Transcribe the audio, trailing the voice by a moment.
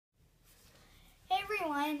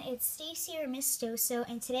everyone, it's Stacey or Miss Doso,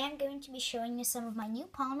 and today I'm going to be showing you some of my new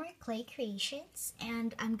polymer clay creations,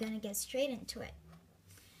 and I'm gonna get straight into it.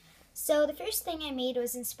 So the first thing I made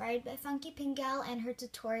was inspired by Funky Pink Gal and her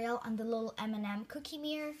tutorial on the little M&M cookie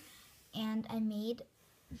mirror, and I made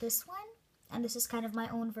this one, and this is kind of my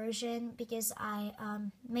own version because I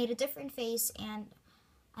made a different face and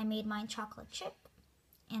I made mine chocolate chip.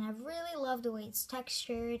 And I really love the way it's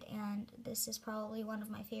textured, and this is probably one of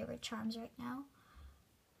my favorite charms right now.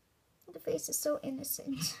 The face is so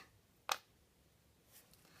innocent.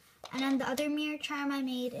 And then the other mirror charm I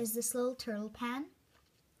made is this little turtle pan.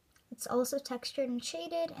 It's also textured and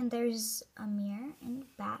shaded, and there's a mirror in the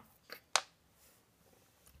back.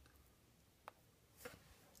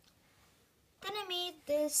 Then I made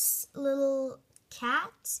this little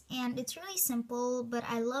cat, and it's really simple, but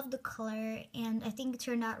I love the color, and I think it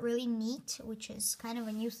turned out really neat, which is kind of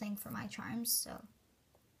a new thing for my charms, so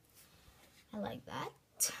I like that.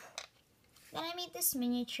 Then I made this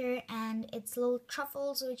miniature, and it's little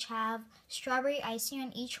truffles which have strawberry icing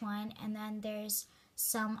on each one, and then there's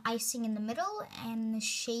some icing in the middle and the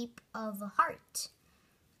shape of a heart,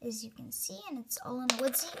 as you can see, and it's all in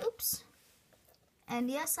woodsy. Oops.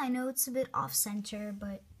 And yes, I know it's a bit off-center,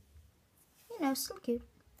 but you know, still cute.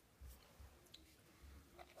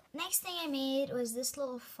 Next thing I made was this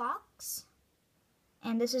little fox,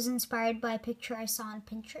 and this was inspired by a picture I saw on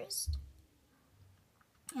Pinterest.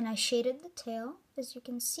 And I shaded the tail, as you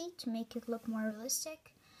can see, to make it look more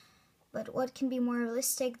realistic. But what can be more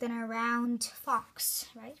realistic than a round fox,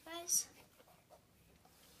 right guys?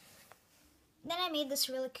 Then I made this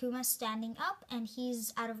Rilakkuma standing up, and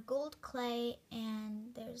he's out of gold clay,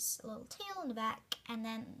 and there's a little tail in the back, and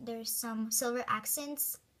then there's some silver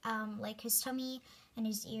accents, like his tummy and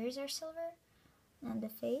his ears are silver, and the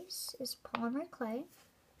face is polymer clay.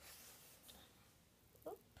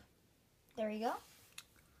 Oop. There we go.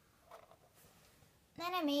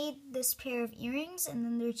 Then I made this pair of earrings, and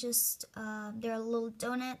then they're just, they're little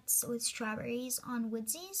donuts with strawberries on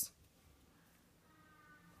woodsies.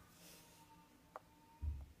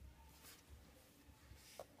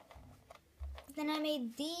 Then I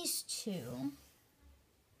made these two,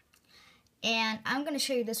 and I'm going to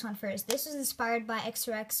show you this one first. This was inspired by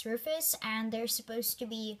XRX Rufus, and they're supposed to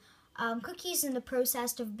be cookies in the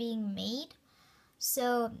process of being made.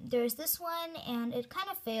 So there's this one, and it kind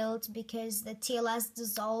of failed because the TLS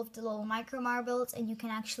dissolved the little micro marbles, and you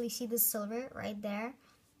can actually see the silver right there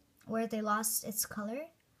where they lost its color.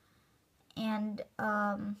 And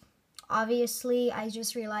obviously I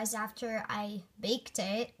just realized after I baked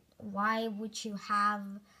it, why would you have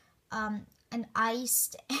an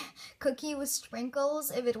iced cookie with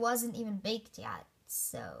sprinkles if it wasn't even baked yet?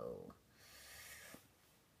 So,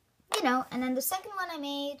 you know. And then the second one I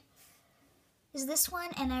made is this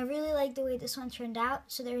one, and I really like the way this one turned out.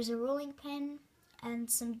 So there's a rolling pin and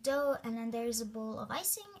some dough, and then there's a bowl of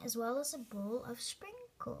icing as well as a bowl of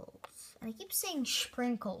sprinkles. And I keep saying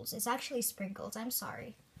sprinkles. It's actually sprinkles. I'm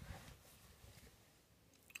sorry.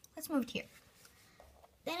 Let's move it here.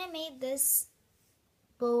 Then I made this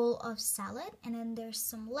bowl of salad, and then there's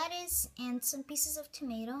some lettuce and some pieces of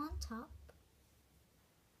tomato on top.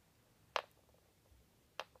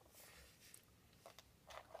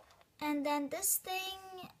 And then this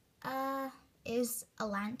thing is a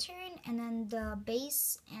lantern, and then the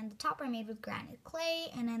base and the top are made with granite clay,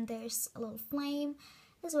 and then there's a little flame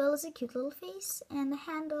as well as a cute little face and the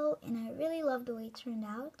handle, and I really love the way it turned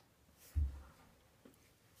out.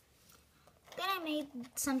 Then I made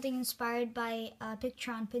something inspired by a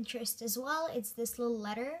picture on Pinterest as well. It's this little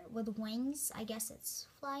letter with wings. I guess it's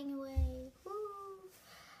flying away. Woo!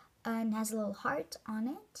 And has a little heart on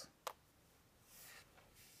it.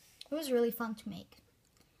 It was really fun to make.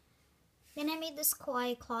 Then I made this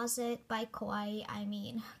kawaii closet. By kawaii, I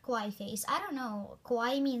mean kawaii face. I don't know.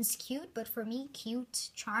 Kawaii means cute, but for me, cute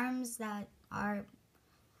charms that are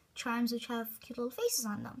charms which have cute little faces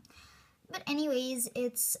on them. But anyways,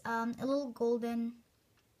 it's a little golden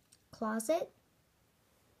closet.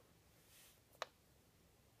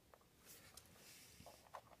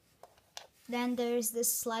 Then there's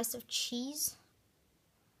this slice of cheese.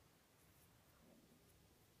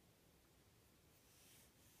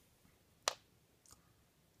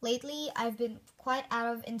 Lately, I've been quite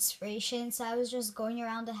out of inspiration, so I was just going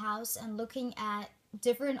around the house and looking at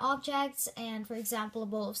different objects, and for example, a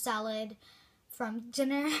bowl of salad from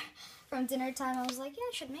dinner time. I was like, yeah,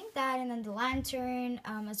 I should make that, and then the lantern,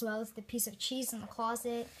 as well as the piece of cheese in the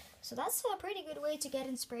closet. So that's a pretty good way to get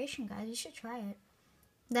inspiration, guys. You should try it.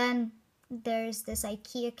 Then there's this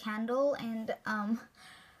a.k.a. candle, and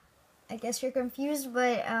I guess you're confused,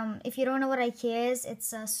 but if you don't know what IKEA is,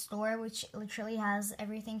 it's a store which literally has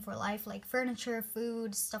everything for life, like furniture,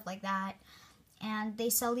 food, stuff like that. And they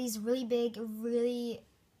sell these really big, really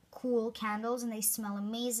cool candles, and they smell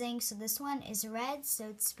amazing. So this one is red, so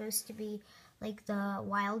it's supposed to be like the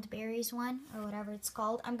wild berries one, or whatever it's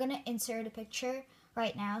called. I'm gonna insert a picture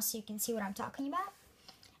right now so you can see what I'm talking about.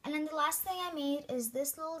 And then the last thing I made is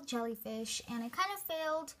this little jellyfish, and it kind of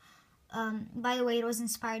failed. By the way, it was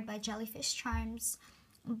inspired by jellyfish charms,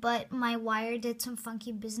 but my wire did some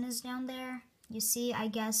funky business down there. You see, I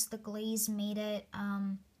guess the glaze made it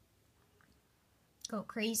go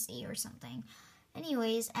crazy or something.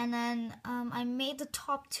 Anyways, and then I made the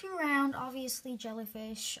top two round. Obviously,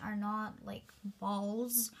 jellyfish are not like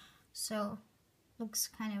balls, so looks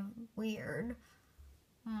kind of weird.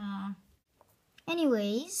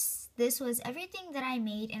 Anyways, this was everything that I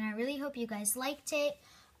made, and I really hope you guys liked it.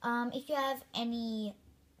 If you have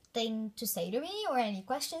anything to say to me or any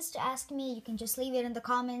questions to ask me, you can just leave it in the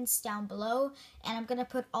comments down below, and I'm gonna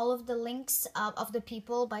put all of the links of the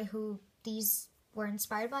people by who these were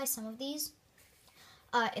inspired by, some of these,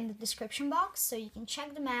 in the description box, so you can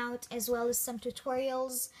check them out, as well as some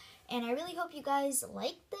tutorials. And I really hope you guys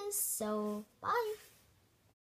like this, so bye!